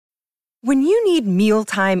When you need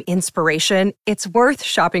mealtime inspiration, it's worth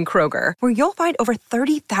shopping Kroger, where you'll find over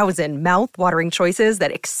 30,000 mouth-watering choices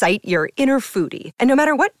that excite your inner foodie. And no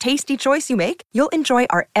matter what tasty choice you make, you'll enjoy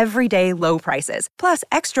our everyday low prices, plus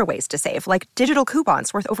extra ways to save, like digital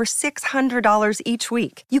coupons worth over $600 each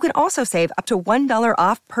week. You can also save up to $1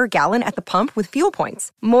 off per gallon at the pump with fuel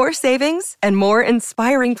points. More savings and more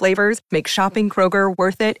inspiring flavors make shopping Kroger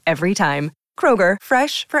worth it every time. Kroger,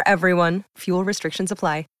 fresh for everyone. Fuel restrictions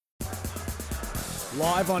apply.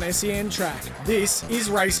 Live on SEN Track, this is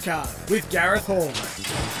Racecard with Gareth Hall.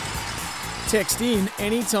 Text in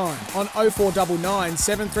anytime on 0499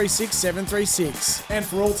 736 736. And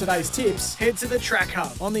for all today's tips, head to the Track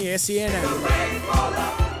Hub on the SEN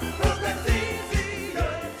app.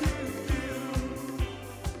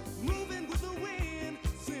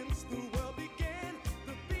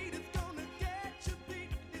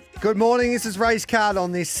 Good morning, this is Racecard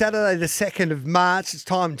on this Saturday the 2nd of March. It's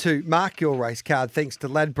time to mark your race card thanks to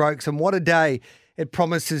Ladbrokes, and what a day it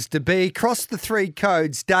promises to be. Across the three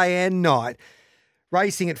codes, day and night.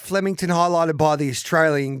 Racing at Flemington, highlighted by the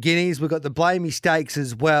Australian Guineas. We've got the Blamey Stakes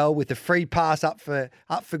as well, with the free pass up for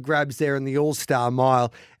grabs there in the All-Star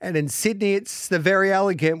Mile. And in Sydney, it's the Very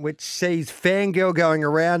Elegant, which sees Fangirl going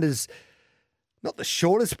around as not the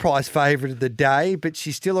shortest price favourite of the day, but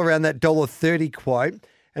she's still around that $1.30 quote.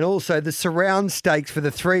 And also the Surround Stakes for the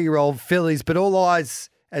 3-year-old fillies, but all eyes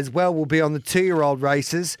as well will be on the 2-year-old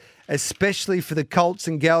races, especially for the Colts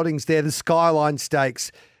and Geldings there, the Skyline Stakes,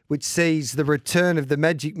 which sees the return of the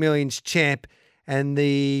Magic Millions champ and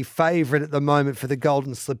the favourite at the moment for the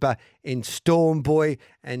Golden Slipper in Storm Boy.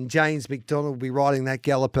 And James McDonald will be riding that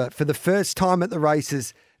galloper for the first time at the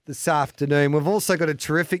races this afternoon. We've also got a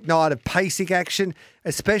terrific night of pacing action,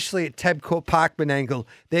 especially at Tabcorp Park Menangle.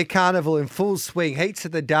 Their carnival in full swing, heats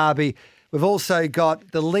at the Derby. We've also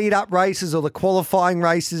got the lead-up races or the qualifying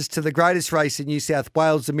races to the greatest race in New South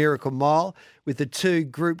Wales, the Miracle Mile, with the 2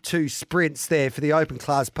 Group 2 sprints there for the open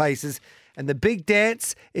class paces. And the big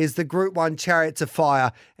dance is the Group 1 Chariots of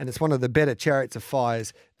Fire, and it's one of the better Chariots of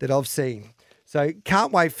Fires that I've seen. So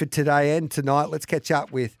can't wait for today and tonight. Let's catch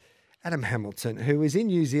up with Adam Hamilton, who is in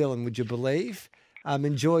New Zealand, would you believe,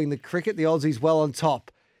 enjoying the cricket. The Aussies well on top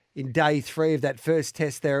in day 3 of that first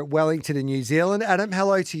test there at Wellington in New Zealand. Adam,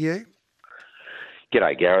 hello to you.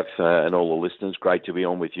 G'day, Gareth, and all the listeners. Great to be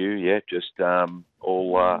on with you. Yeah, just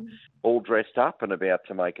all dressed up and about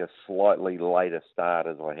to make a slightly later start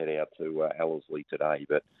as I head out to Ellerslie today.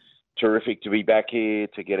 But terrific to be back here,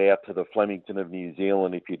 to get out to the Flemington of New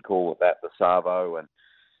Zealand, if you'd call it that, the Savo, and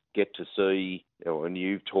get to see, and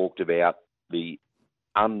you've talked about the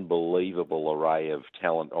unbelievable array of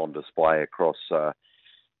talent on display across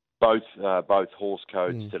both horse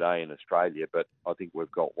codes today in Australia, but I think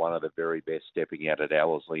we've got one of the very best stepping out at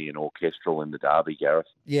Ellerslie in Orchestral in the Derby, Gareth.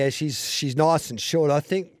 Yeah, she's nice and short. I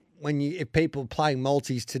think if people playing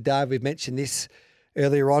multis today, we've mentioned this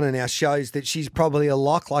earlier on in our shows, that she's probably a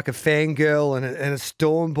lock, like a Fangirl and a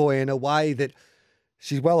Storm Boy, in a way that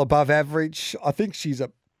she's well above average. I think she's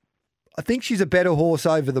a better horse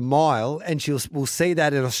over the mile, and we'll see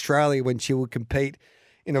that in Australia when she will compete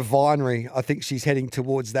in a Vinery. I think she's heading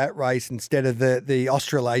towards that race instead of the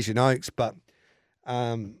Australasian Oaks, but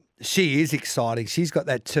she is exciting. She's got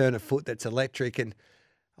that turn of foot that's electric, and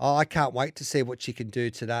I can't wait to see what she can do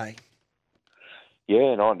today.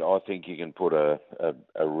 Yeah, and I think you can put a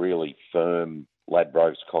really firm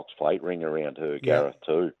Ladbrokes Cox plate ring around her, Gareth,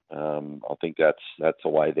 too. I think that's the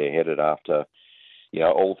way they're headed after,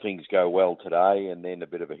 all things go well today, and then a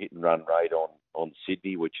bit of a hit and run rate on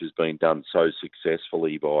Sydney, which has been done so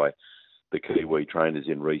successfully by the Kiwi trainers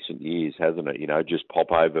in recent years, hasn't it? Just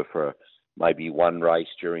pop over for maybe one race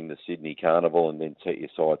during the Sydney Carnival and then set your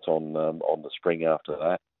sights on the spring after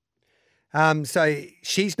that. So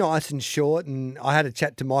she's nice and short, and I had a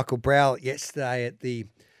chat to Michael Browell yesterday at the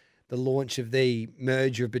launch of the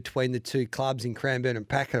merger between the two clubs in Cranbourne and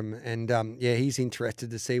Pakenham, and he's interested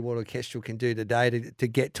to see what Orchestral can do today to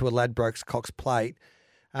get to a Ladbrokes Cox plate.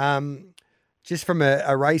 Just from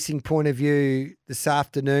a racing point of view, this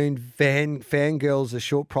afternoon, Fangirl's a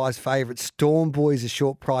short price favourite, Storm Boy's a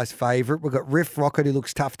short price favourite. We've got Riff Rocket, who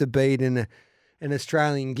looks tough to beat in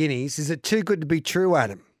Australian Guineas. Is it too good to be true,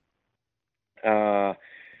 Adam? Well,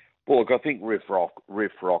 look, I think Riff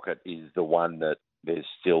Rocket is the one that there's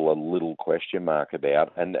still a little question mark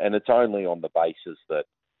about, and it's only on the basis that,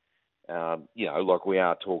 like we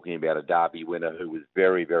are talking about a Derby winner who was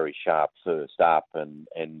very, very sharp first up, and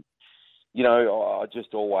I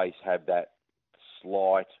just always have that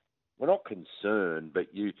slight, well, not concern,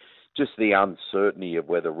 but just the uncertainty of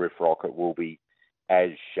whether Riff Rocket will be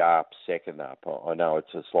as sharp second up. I know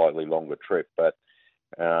it's a slightly longer trip, but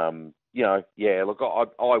Look,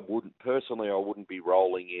 I wouldn't be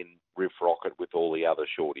rolling in Riff Rocket with all the other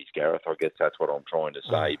shorties, Gareth. I guess that's what I'm trying to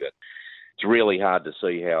say. But it's really hard to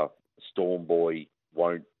see how Storm Boy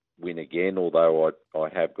won't win again, although I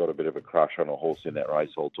have got a bit of a crush on a horse in that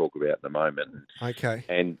race I'll talk about in a moment. Okay.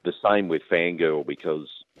 And the same with Fangirl, because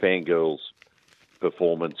Fangirl's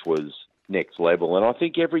performance was next level. And I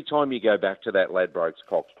think every time you go back to that Ladbrokes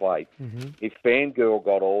Cox Plate, if Fangirl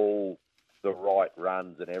got all the right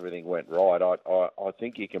runs and everything went right, I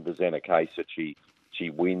think you can present a case that she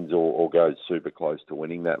wins or goes super close to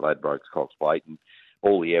winning that Ladbrokes Cox Plate. And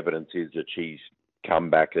all the evidence is that she's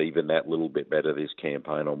come back even that little bit better this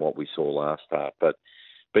campaign on what we saw last start. But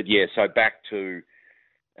yeah, so back to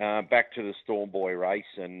the Storm Boy race,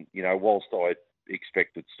 and whilst I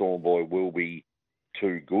expect that Storm Boy will be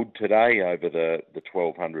too good today over the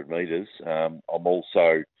 1,200 metres, I'm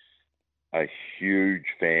also a huge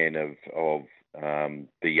fan of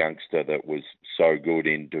the youngster that was so good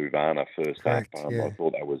in Duvana first up. Yeah. I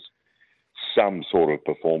thought that was some sort of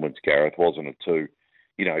performance, Gareth, wasn't it, too?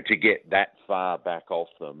 To get that far back off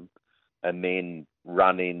them and then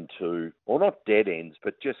run into, well, not dead ends,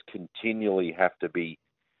 but just continually have to be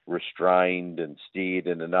restrained and steered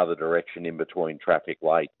in another direction in between traffic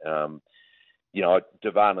late. Duvana's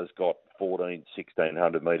got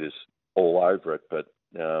 1,600 metres all over it, but,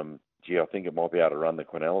 I think it might be able to run the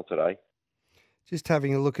Quinella today. Just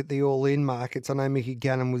having a look at the all-in markets, I know Mickey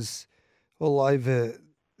Gannon was all over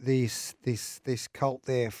this colt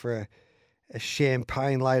there for a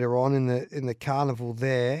Champagne later on in the carnival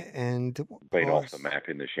there, and been off the map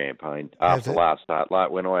in the Champagne after last start.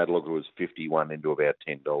 When I had a look, it was 51 into about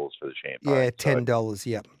 $10 for the Champagne. Yeah, $10.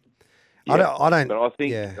 Yep. Yeah. I don't. But I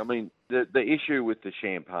think, yeah. I mean, the issue with the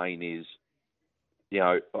Champagne is,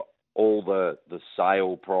 all the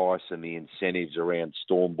sale price and the incentives around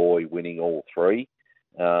Storm Boy winning all three.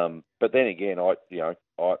 But then again, on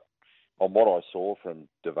what I saw from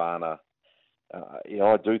Duvana,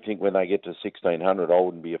 I do think when they get to 1,600, I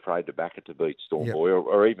wouldn't be afraid to back it to beat Storm Boy,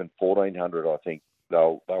 or even 1,400. I think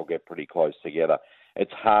they'll get pretty close together.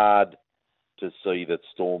 It's hard to see that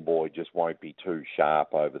Storm Boy just won't be too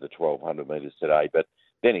sharp over the 1,200 metres today. But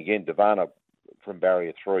then again, Duvana from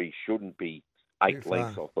barrier 3 shouldn't be 8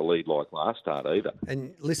 lengths off the lead like last start either.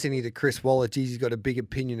 And listening to Chris Waller, he's got a big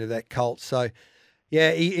opinion of that colt. So,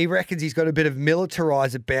 yeah, he reckons he's got a bit of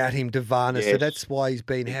militarise about him, Duvana. Yes, so that's why he's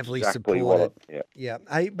been heavily supported. Yeah.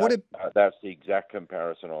 Hey, that's the exact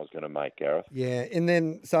comparison I was going to make, Gareth. Yeah, and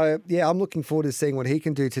then, I'm looking forward to seeing what he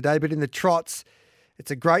can do today. But in the trots, it's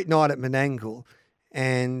a great night at Menangle,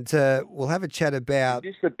 and we'll have a chat about...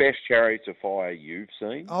 Is this the best Chariots of Fire you've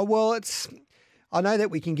seen? Oh, well, I know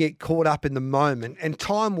that we can get caught up in the moment, and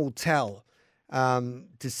time will tell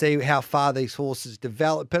to see how far these horses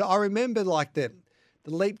develop. But I remember the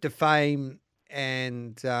Leap to Fame,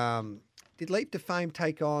 and did Leap to Fame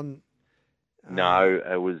take on? No,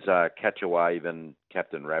 it was Catch a Wave and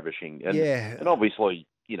Captain Ravishing. And obviously,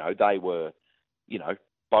 they were,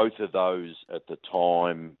 both of those at the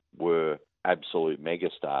time were absolute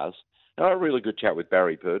megastars. And I had a really good chat with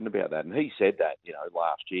Barry Purdon about that, and he said that,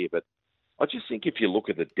 last year. But I just think if you look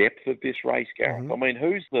at the depth of this race, Gareth, I mean,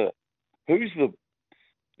 who's the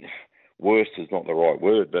worst is not the right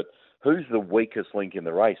word, but who's the weakest link in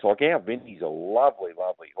the race? Like our Vinny's a lovely,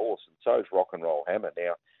 lovely horse, and so is Rock and Roll Hammer.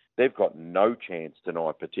 Now, they've got no chance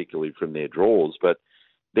tonight, particularly from their draws, but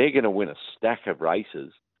they're going to win a stack of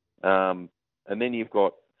races. And then you've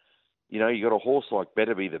got a horse like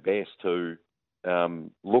Better Be the Best, who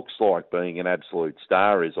looks like being an absolute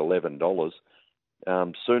star, is $11.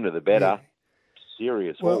 Sooner the better. Yeah.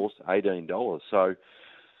 Serious horse, $18. So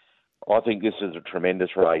I think this is a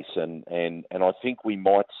tremendous race, and I think we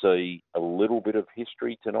might see a little bit of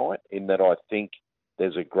history tonight, in that I think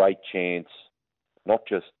there's a great chance not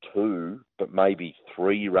just 2, but maybe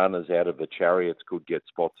 3 runners out of the Chariots could get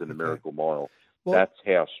spots in the Miracle Mile. Well, that's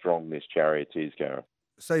how strong this Chariots is, Gareth.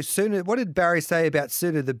 So sooner, what did Barry say about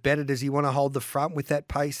sooner the better? Does he want to hold the front with that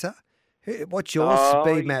pacer? What's your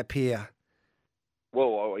speed map here?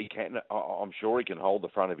 Well, he can. I'm sure he can hold the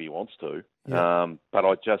front if he wants to. Yeah. But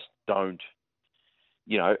I just don't.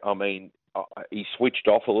 He switched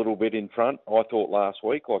off a little bit in front. I thought last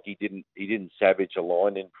week, like he didn't savage a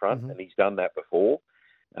line in front, and he's done that before.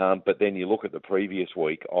 But then you look at the previous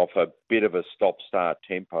week, off a bit of a stop-start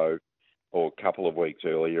tempo, or a couple of weeks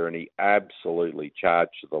earlier, and he absolutely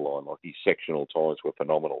charged to the line. Like his sectional times were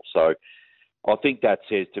phenomenal. So I think that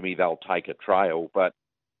says to me they'll take a trail, but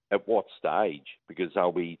at what stage? Because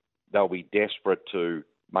they'll be desperate to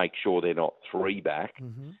make sure they're not 3 back,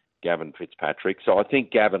 Gavin Fitzpatrick. So I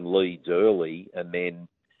think Gavin leads early, and then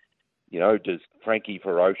Does Frankie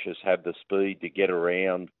Ferocious have the speed to get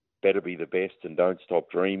around, Better Be the Best and Don't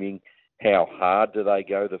Stop Dreaming? How hard do they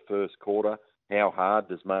go the first quarter? How hard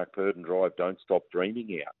does Mark Purdon drive Don't Stop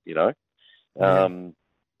Dreaming out, Yeah.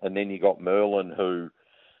 And then you got Merlin, who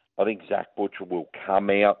I think Zach Butcher will come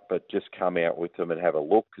out, but just come out with them and have a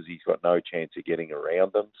look because he's got no chance of getting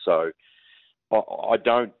around them. So I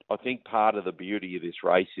think part of the beauty of this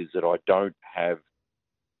race is that I don't have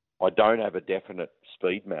a definite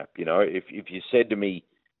speed map. If you said to me,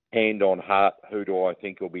 hand on heart, who do I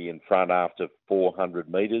think will be in front after 400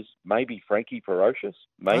 metres? Maybe Frankie Ferocious.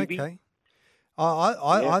 Maybe. Okay.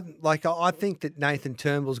 I think that Nathan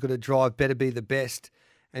Turnbull's got to drive Better Be the Best,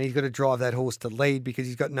 and he's got to drive that horse to lead because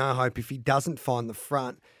he's got no hope if he doesn't find the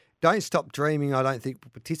front. Don't Stop Dreaming, I don't think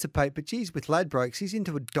will participate. But geez, with Ladbrokes, he's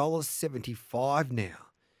into $1.75 now.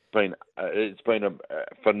 It's been a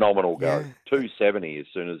phenomenal go. Yeah. 270 as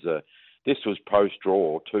soon as this was post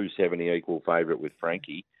draw. 270 equal favourite with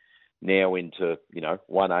Frankie. Now into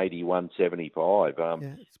 180, 175.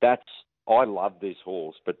 I love this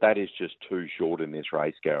horse, but that is just too short in this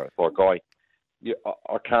race, Gareth. I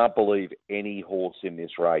can't believe any horse in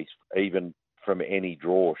this race, even from any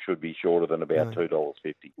draw, should be shorter than about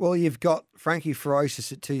 $2.50. Well, you've got Frankie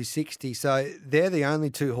Ferocious at 260, so they're the only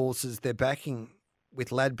two horses they're backing with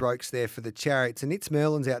Ladbrokes there for the Chariots, and It's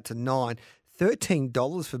Merlin's out to $9,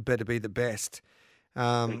 $13 for Better Be the Best.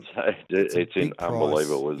 It's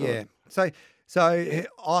unbelievable, isn't it? Yeah. So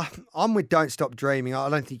I'm with Don't Stop Dreaming. I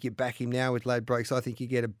don't think you back him now with Ladbrokes. I think you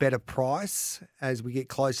get a better price as we get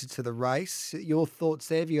closer to the race. Your thoughts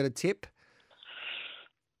there? Have you got a tip?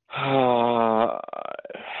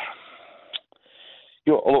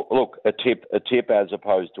 Look, a tip as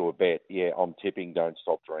opposed to a bet. Yeah, I'm tipping Don't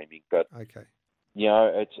Stop Dreaming. But okay,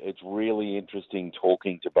 it's really interesting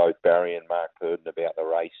talking to both Barry and Mark Purdon about the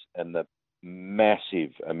race and the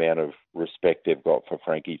massive amount of respect they've got for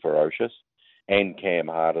Frankie Ferocious and Cam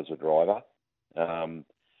Hart as a driver.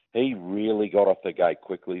 He really got off the gate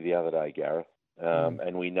quickly the other day, Gareth.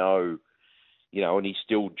 And we know, and he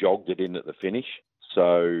still jogged it in at the finish.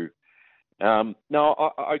 So,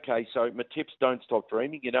 okay, so my tips, Don't Stop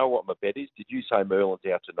Dreaming. You know what my bet is? Did you say Merlin's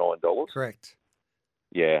out to $9? Correct.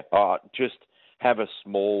 Yeah, just have a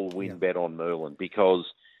small win bet on Merlin because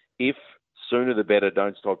if sooner the better,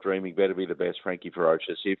 Don't Stop Dreaming, Better Be the Best, Frankie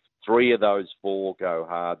Ferocious. If 3 of those 4 go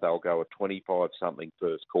hard, they'll go a 25-something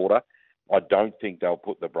first quarter. I don't think they'll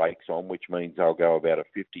put the brakes on, which means they'll go about a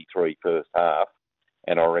 53 first half,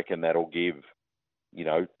 and I reckon that'll give,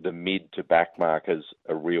 the mid to back markers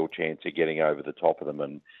a real chance of getting over the top of them,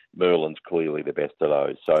 and Merlin's clearly the best of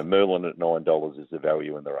those. So Merlin at $9 is the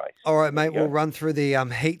value in the race. All right, mate, we'll run through the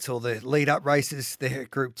heats or the lead-up races there at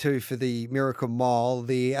Group 2 for the Miracle Mile,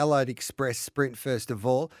 the Allied Express Sprint first of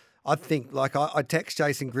all. I think, I text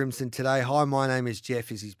Jason Grimson today, hi, my name is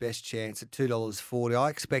Jeff, is his best chance at $2.40. I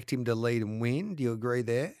expect him to lead and win. Do you agree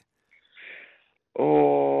there?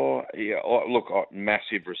 Oh, yeah, look,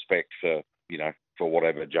 massive respect for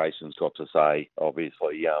whatever Jason's got to say,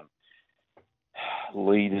 obviously.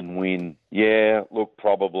 Lead and win. Yeah, look,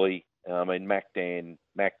 probably. I mean, MacDan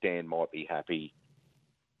might be happy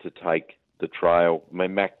to take the trail. I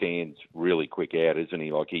mean, MacDan's really quick out, isn't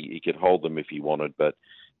he? He could hold them if he wanted, but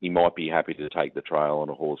he might be happy to take the trail on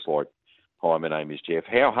a horse like, hi, my name is Jeff.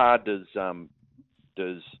 How hard does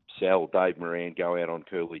Dave Moran go out on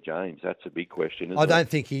Curly James? That's a big question, isn't it? I don't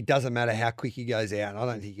think he doesn't matter how quick he goes out. I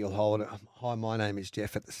don't think he'll hold it. Hi, my name is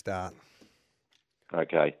Jeff at the start.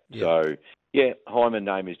 Okay. Yeah. So, hi, my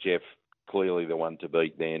name is Jeff. Clearly the one to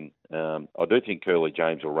beat then. I do think Curly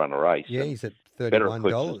James will run a race. Yeah, he's at $31. Better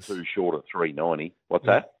Eclipse is too short at $3.90. What's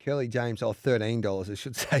that? Curly James, $13, I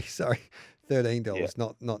should say. Sorry, $13,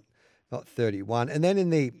 not 31. And then in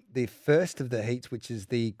the first of the heats, which is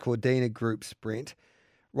the Cordina Group Sprint,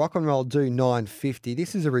 Rock and Roll do $9.50.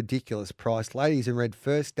 This is a ridiculous price. Ladies in red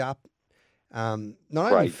first up.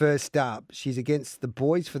 Not only first up, she's against the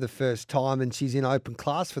boys for the first time, and she's in open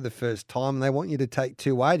class for the first time, and they want you to take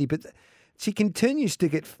 $2.80. But she continues to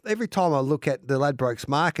get, every time I look at the Ladbrokes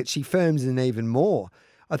market, she firms in even more.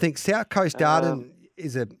 I think South Coast Arden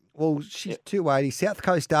is she's $2.80. South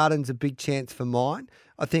Coast Arden's a big chance for mine.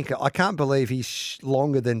 I can't believe he's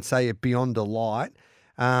longer than, say, a Beyond a Light.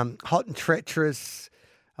 Hot and Treacherous,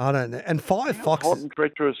 I don't know. And Five Foxes. Hot and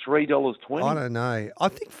Treacherous, $3.20. I don't know. I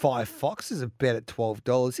think Five Foxes are bet at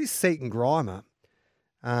 $12. This Seaton Grimer.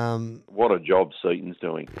 What a job Seaton's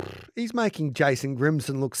doing. He's making Jason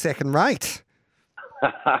Grimson look second rate.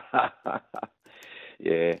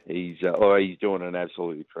 Yeah, he's doing an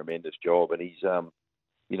absolutely tremendous job, and he's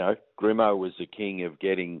Grimo was the king of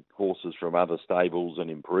getting horses from other stables and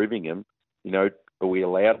improving them. Are we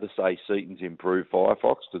allowed to say Seaton's improved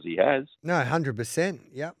Firefox? Because he has. No, 100%.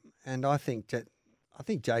 Yep. And I think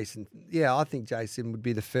Jason would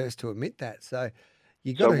be the first to admit that. So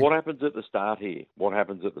you got. So what happens at the start here? What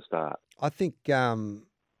happens at the start? I think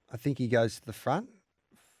he goes to the front.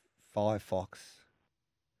 Firefox.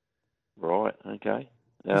 Right. Okay.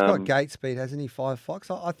 He's got gate speed, hasn't he? Firefox.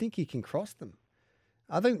 I think he can cross them.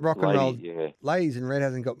 I think Rock and Roll, Ladies in Red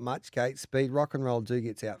hasn't got much gate speed. Rock and Roll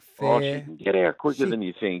gets out fair. Oh, she can get out quicker than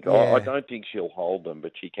you think. Yeah. I don't think she'll hold them,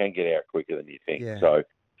 but she can get out quicker than you think. Yeah. So,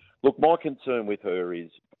 look, my concern with her is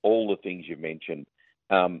all the things you mentioned.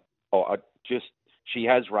 She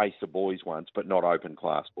has raced the boys once, but not open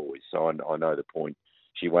class boys. So I know the point.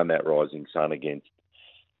 She won that Rising Sun against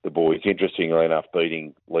the boys, interestingly enough,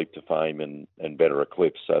 beating Leap to Fame and Better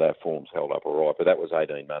Eclipse, so that form's held up all right. But that was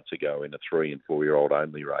 18 months ago in a 3- and 4-year-old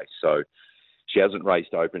only race. So she hasn't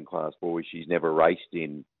raced open class boys. She's never raced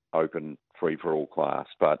in open free-for-all class.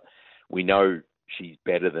 But we know she's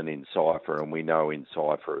better than Encipher, and we know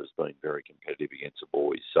Encipher has been very competitive against the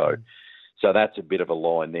boys. So that's a bit of a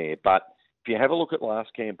line there. But if you have a look at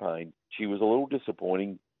last campaign, she was a little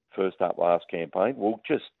disappointing first up last campaign. Well,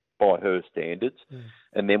 just by her standards.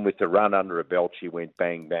 And then with the run under her belt, she went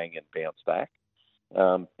bang, bang and bounced back.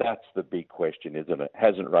 That's the big question, isn't it?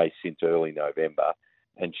 Hasn't raced since early November,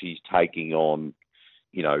 and she's taking on,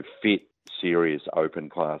 fit, serious open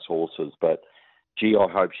class horses. But, gee,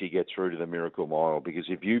 I hope she gets through to the Miracle Mile, because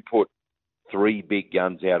if you put 3 big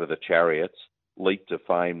guns out of the chariots, Leap to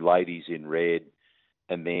Fame, Ladies in Red,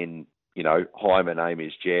 and then, Hyman,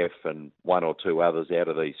 Amy's Jeff, and 1 or 2 others out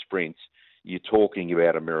of these sprints, you're talking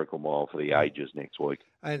about a Miracle Mile for the ages next week.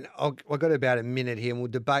 And I've got about a minute here, and we'll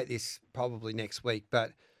debate this probably next week.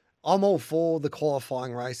 But I'm all for the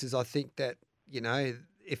qualifying races. I think that,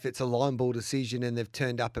 if it's a line ball decision and they've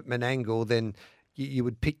turned up at Menangle, then you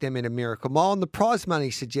would pick them in a Miracle Mile. And the prize money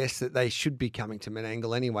suggests that they should be coming to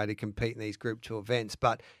Menangle anyway to compete in these Group 2 events.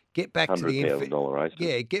 But get back to the $100,000 races.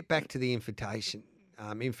 Yeah, get back to the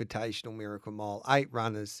invitational Miracle Mile, 8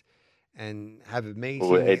 runners, and have a meeting.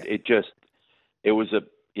 Well, it was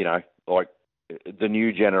the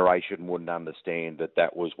new generation wouldn't understand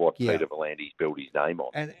that was what Peter Volandes built his name on,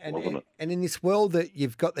 wasn't it? And in this world that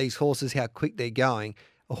you've got these horses, how quick they're going,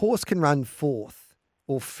 a horse can run 4th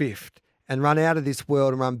or 5th and run out of this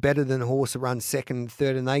world and run better than a horse that runs 2nd and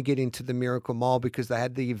 3rd, and they get into the Miracle Mile because they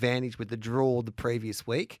had the advantage with the draw the previous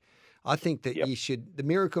week. I think that the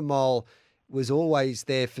Miracle Mile was always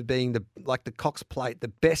there for being the Cox Plate, the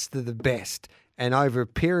best of the best. And over a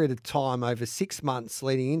period of time, over 6 months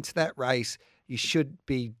leading into that race, you should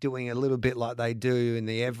be doing a little bit like they do in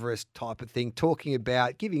the Everest type of thing, talking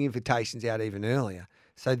about giving invitations out even earlier.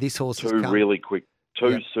 So this horse has come.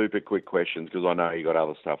 Two super quick questions, because I know you got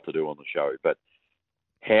other stuff to do on the show. But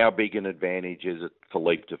how big an advantage is it for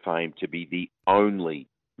Leap to Fame to be the only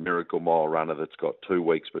Miracle Mile runner that's got 2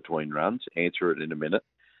 weeks between runs? Answer it in a minute.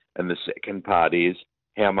 And the second part is,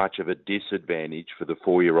 how much of a disadvantage for the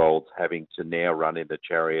 4-year-olds having to now run in the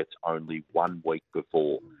chariots only 1 week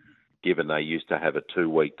before, given they used to have a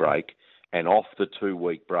 2-week break. And off the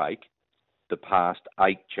 2-week break, the past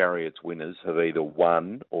 8 chariots winners have either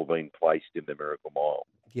won or been placed in the Miracle Mile.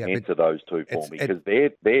 Answer those two for me, because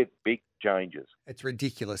they're big changes. It's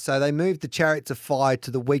ridiculous. So they moved the Chariots of Fire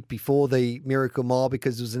to the week before the Miracle Mile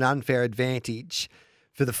because it was an unfair advantage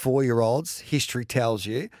for the 4-year-olds, history tells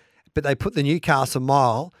you. But they put the Newcastle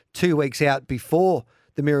Mile 2 weeks out before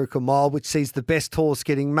the Miracle Mile, which sees the best horse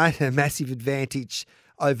getting a massive advantage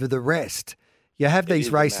over the rest. You have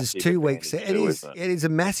these races 2 weeks. It is a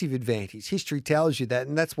massive advantage. History tells you that,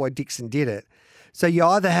 and that's why Dixon did it. So you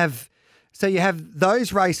have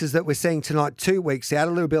those races that we're seeing tonight 2 weeks out,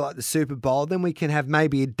 a little bit like the Super Bowl. Then we can have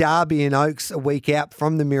maybe a Derby and Oaks a week out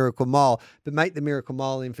from the Miracle Mile, but make the Miracle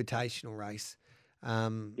Mile invitational race.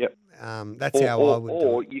 That's how I would do it.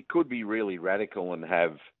 Or you could be really radical and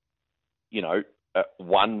have,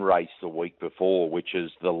 one race the week before, which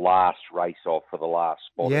is the last race off for the last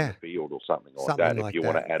spot in the field or something like that, if you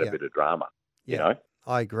want to add a bit of drama,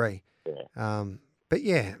 I agree. Yeah. But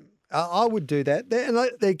I would do that.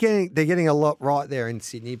 They're getting a lot right there in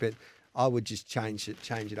Sydney, but I would just change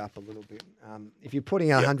it up a little bit. If you're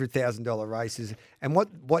putting out $100,000 races, and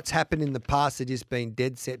what's happened in the past, it has been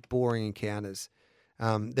dead set boring encounters.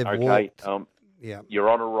 They've walked. You're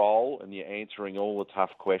on a roll and you're answering all the tough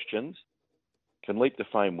questions. Can Leap to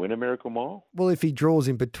Fame win a Miracle Mile? Well, if he draws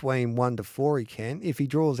in between 1 to 4, he can. If he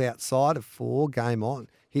draws outside of 4, game on.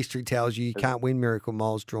 History tells you can't win Miracle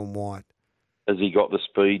Miles drawn wide. Has he got the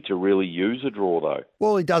speed to really use a draw, though?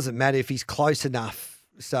 Well, it doesn't matter if he's close enough.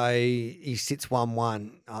 So he sits 1-1.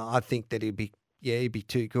 I think that he'd be yeah, he'd be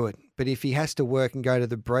too good. But if he has to work and go to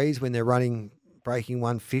the Breeze when they're breaking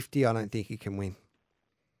 150, I don't think he can win.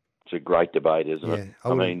 It's a great debate, isn't it?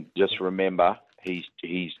 I mean, just remember, he's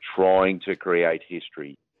trying to create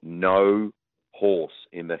history. No horse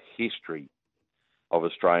in the history of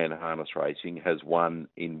Australian harness racing has won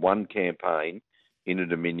in one campaign in a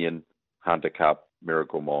Dominion, Hunter Cup,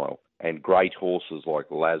 Miracle Mile. And great horses like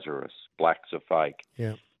Lazarus, Black's a Fake,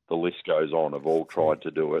 the list goes on, have all tried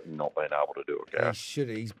to do it and not been able to do it, Gareth. He should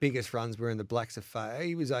have. His biggest runs were in the Black's a Fake.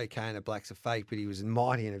 He was okay in a Black's a Fake, but he was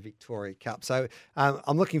mighty in a Victoria Cup. So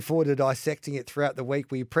I'm looking forward to dissecting it throughout the week.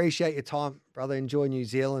 We appreciate your time, brother. Enjoy New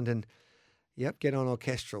Zealand and, get on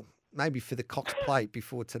orchestral. Maybe for the Cox Plate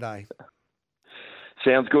before today.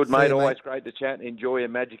 Sounds good, mate. Always great to chat. Enjoy a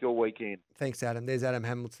magical weekend. Thanks, Adam. There's Adam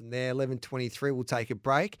Hamilton there. 11:23. We'll take a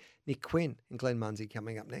break. Nick Quinn and Glenn Munsey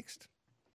coming up next.